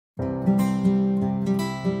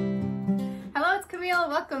Hello, it's Camille.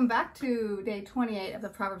 Welcome back to day 28 of the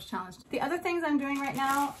Proverbs Challenge. The other things I'm doing right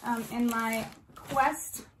now in my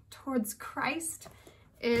quest towards Christ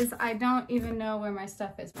is I don't even know where my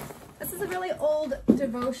stuff is. This is a really old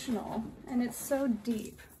devotional and it's so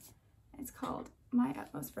deep. It's called My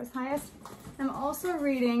Utmost for His Highest. I'm also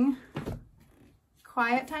reading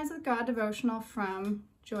Quiet Times with God devotional from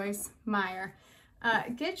Joyce, Meyer.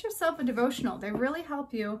 Get yourself a devotional. They really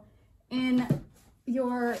help you in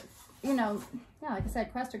your, like I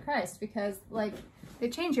said, quest to Christ, because like they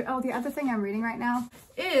change you. Oh, the other thing I'm reading right now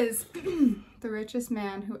is The Richest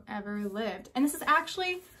Man Who Ever Lived. And this is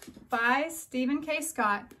actually by Stephen K.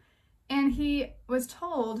 Scott. And he was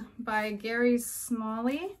told by Gary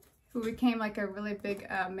Smalley, who became like a really big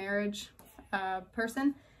marriage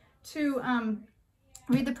person, to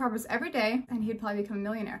read the Proverbs every day, and he'd probably become a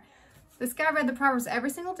millionaire. This guy read the Proverbs every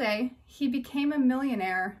single day. He became a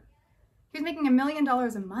millionaire. He was making $1 million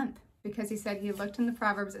a month because he said he looked in the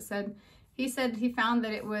Proverbs. He said he found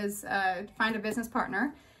that it was find a business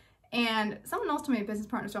partner. And someone else told me business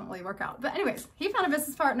partners don't really work out. But anyways, he found a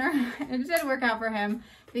business partner and it did work out for him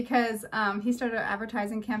because he started an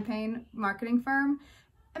advertising campaign marketing firm.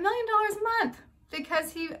 $1 million a month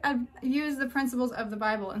because he used the principles of the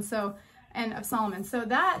Bible and of Solomon. So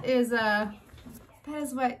that is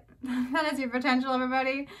your potential,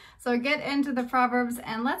 everybody. So get into the Proverbs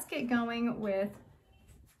and let's get going with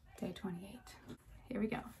day 28. Here we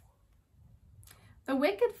go. The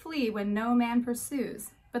wicked flee when no man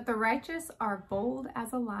pursues, but the righteous are bold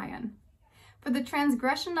as a lion. For the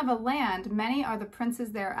transgression of a land, many are the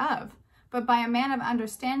princes thereof, but by a man of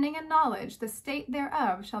understanding and knowledge, the state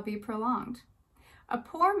thereof shall be prolonged. A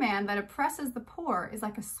poor man that oppresses the poor is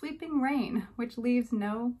like a sweeping rain, which leaves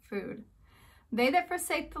no food. They that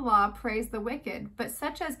forsake the law praise the wicked, but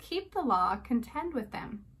such as keep the law contend with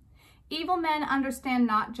them. Evil men understand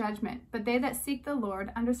not judgment, but they that seek the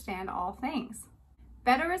Lord understand all things.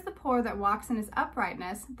 Better is the poor that walks in his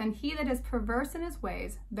uprightness than he that is perverse in his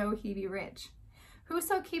ways, though he be rich.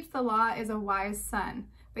 Whoso keeps the law is a wise son,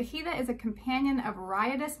 but he that is a companion of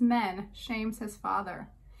riotous men shames his father.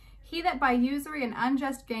 He that by usury and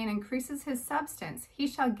unjust gain increases his substance, he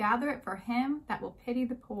shall gather it for him that will pity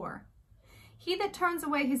the poor. He that turns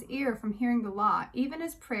away his ear from hearing the law, even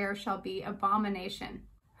his prayer shall be abomination.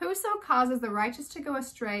 Whoso causes the righteous to go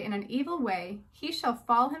astray in an evil way, he shall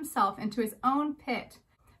fall himself into his own pit,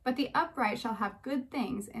 but the upright shall have good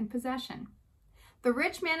things in possession. The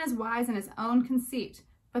rich man is wise in his own conceit,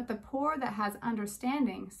 but the poor that has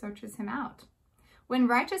understanding searches him out. When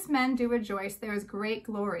righteous men do rejoice, there is great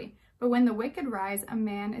glory, but when the wicked rise, a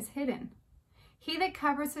man is hidden. He that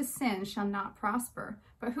covers his sins shall not prosper,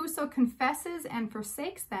 but whoso confesses and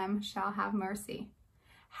forsakes them shall have mercy.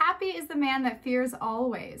 Happy is the man that fears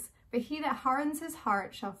always, but he that hardens his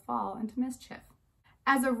heart shall fall into mischief.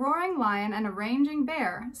 As a roaring lion and a raging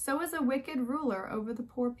bear, so is a wicked ruler over the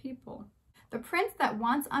poor people. The prince that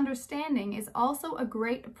wants understanding is also a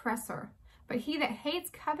great oppressor, but he that hates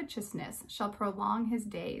covetousness shall prolong his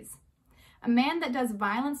days. A man that does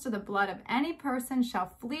violence to the blood of any person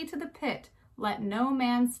shall flee to the pit. Let no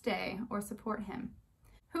man stay or support him.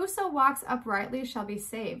 Whoso walks uprightly shall be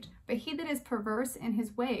saved, but he that is perverse in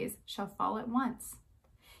his ways shall fall at once.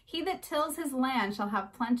 He that tills his land shall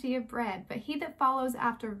have plenty of bread, but he that follows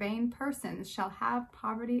after vain persons shall have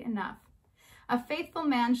poverty enough. A faithful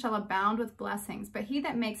man shall abound with blessings, but he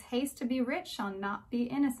that makes haste to be rich shall not be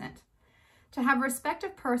innocent. To have respect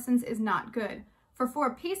of persons is not good, for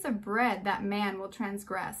a piece of bread that man will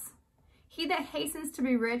transgress. He that hastens to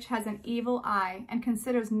be rich has an evil eye, and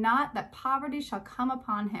considers not that poverty shall come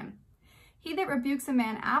upon him. He that rebukes a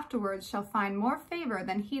man afterwards shall find more favor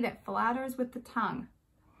than he that flatters with the tongue.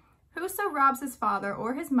 Whoso robs his father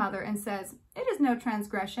or his mother and says, "It is no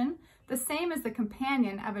transgression," the same is the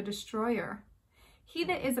companion of a destroyer. He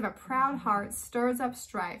that is of a proud heart stirs up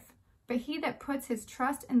strife, but he that puts his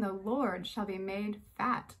trust in the Lord shall be made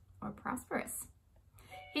fat or prosperous.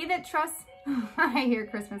 He that trusts... I hear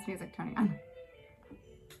Christmas music turning on.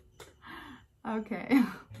 Okay.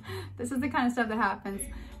 This is the kind of stuff that happens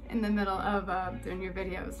in the middle of doing your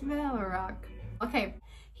videos. Miller rock. Okay.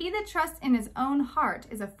 He that trusts in his own heart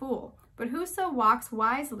is a fool, but whoso walks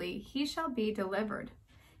wisely, he shall be delivered.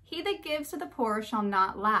 He that gives to the poor shall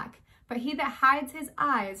not lack, but he that hides his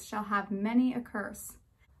eyes shall have many a curse.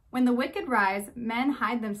 When the wicked rise, men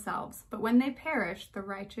hide themselves, but when they perish, the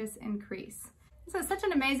righteous increase. This is such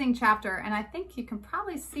an amazing chapter, and I think you can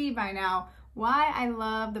probably see by now why I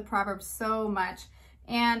love the Proverbs so much.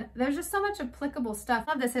 And there's just so much applicable stuff.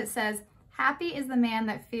 I love this. It says, "Happy is the man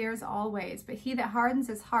that fears always, but he that hardens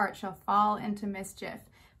his heart shall fall into mischief."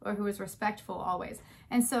 or who is respectful always.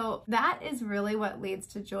 And so that is really what leads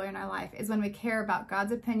to joy in our life, is when we care about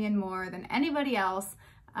God's opinion more than anybody else.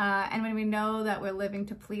 And when we know that we're living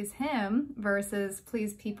to please Him versus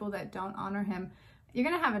please people that don't honor Him, you're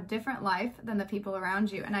going to have a different life than the people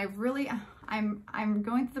around you. And I'm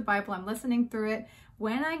going through the Bible, I'm listening through it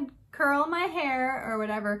when I curl my hair or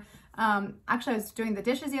whatever. Actually, I was doing the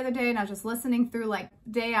dishes the other day and I was just listening through like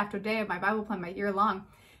day after day of my Bible plan, my year long.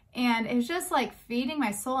 And it was just like feeding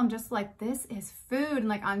my soul. I'm just like, this is food. And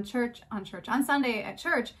like on Sunday at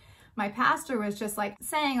church, my pastor was just like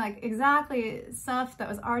saying like exactly stuff that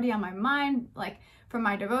was already on my mind, like from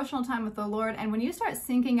my devotional time with the Lord. And when you start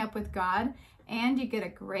syncing up with God and you get a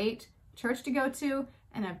great church to go to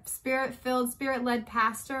and a spirit-filled, spirit-led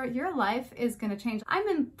pastor, your life is going to change. I'm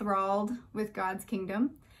enthralled with God's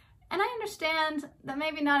kingdom. And I understand that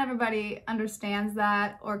maybe not everybody understands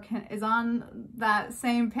that or is on that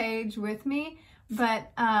same page with me, but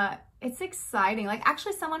it's exciting. Like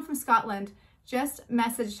actually someone from Scotland just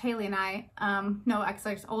messaged Haley and I,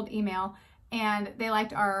 actually it's old email, and they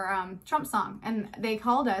liked our Trump song, and they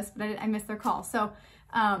called us, but I missed their call. So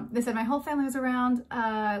they said my whole family was around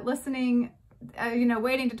listening,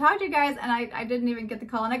 waiting to talk to you guys, and I didn't even get the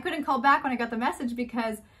call, and I couldn't call back when I got the message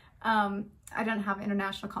because I don't have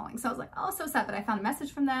international calling. So I was like, oh, so sad. But I found a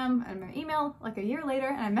message from them and an email like a year later,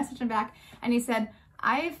 and I messaged him back, and he said,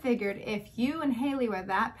 I figured if you and Haley were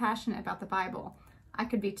that passionate about the Bible, I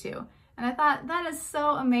could be too. And I thought that is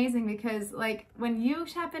so amazing, because like when you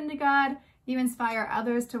tap into God, you inspire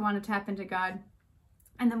others to want to tap into God.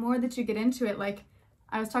 And the more that you get into it, like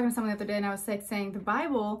I was talking to someone the other day and I was like saying the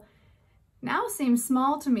Bible now seems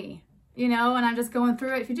small to me, and I'm just going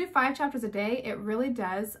through it. If you do 5 chapters a day, it really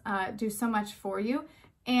does do so much for you.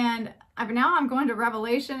 And now I'm going to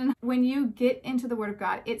Revelation. When you get into the Word of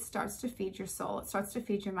God, it starts to feed your soul. It starts to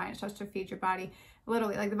feed your mind. It starts to feed your body.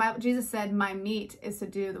 Literally, like the Bible, Jesus said, my meat is to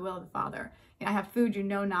do the will of the Father. I have food you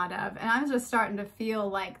know not of. And I'm just starting to feel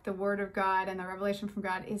like the Word of God and the revelation from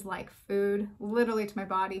God is like food, literally to my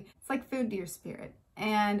body. It's like food to your spirit.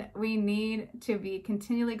 And we need to be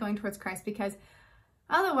continually going towards Christ, because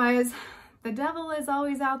otherwise the devil is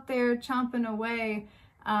always out there chomping away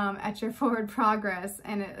at your forward progress.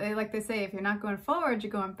 And like they say, if you're not going forward,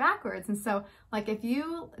 you're going backwards. And so like if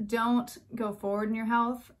you don't go forward in your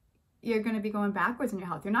health, you're going to be going backwards in your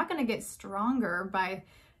health. You're not going to get stronger by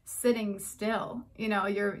sitting still.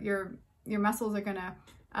 Your muscles are going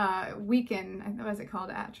to weaken. What is it called?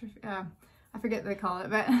 Atrophy. I forget what they call it,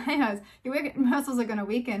 but anyways, your muscles are going to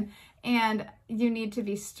weaken, and you need to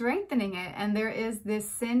be strengthening it. And there is this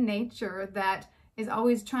sin nature that is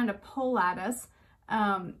always trying to pull at us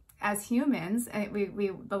as humans. And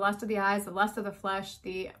the lust of the eyes, the lust of the flesh,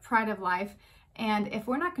 the pride of life. And if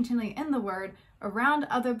we're not continually in the Word, around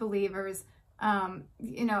other believers,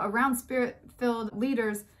 around spirit-filled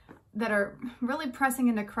leaders that are really pressing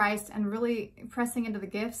into Christ and really pressing into the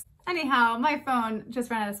gifts. Anyhow, my phone just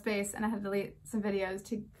ran out of space and I had to delete some videos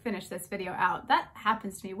to finish this video out. That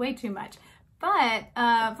happens to me way too much. But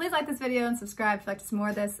please like this video and subscribe if you'd like to see more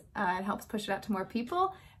of this. It helps push it out to more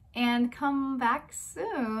people. And come back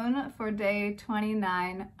soon for day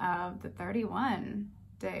 29 of the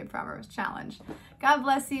 31-day Proverbs Challenge. God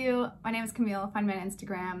bless you. My name is Camille. Find me on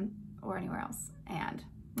Instagram or anywhere else. And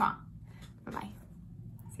bye-bye.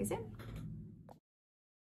 See you soon.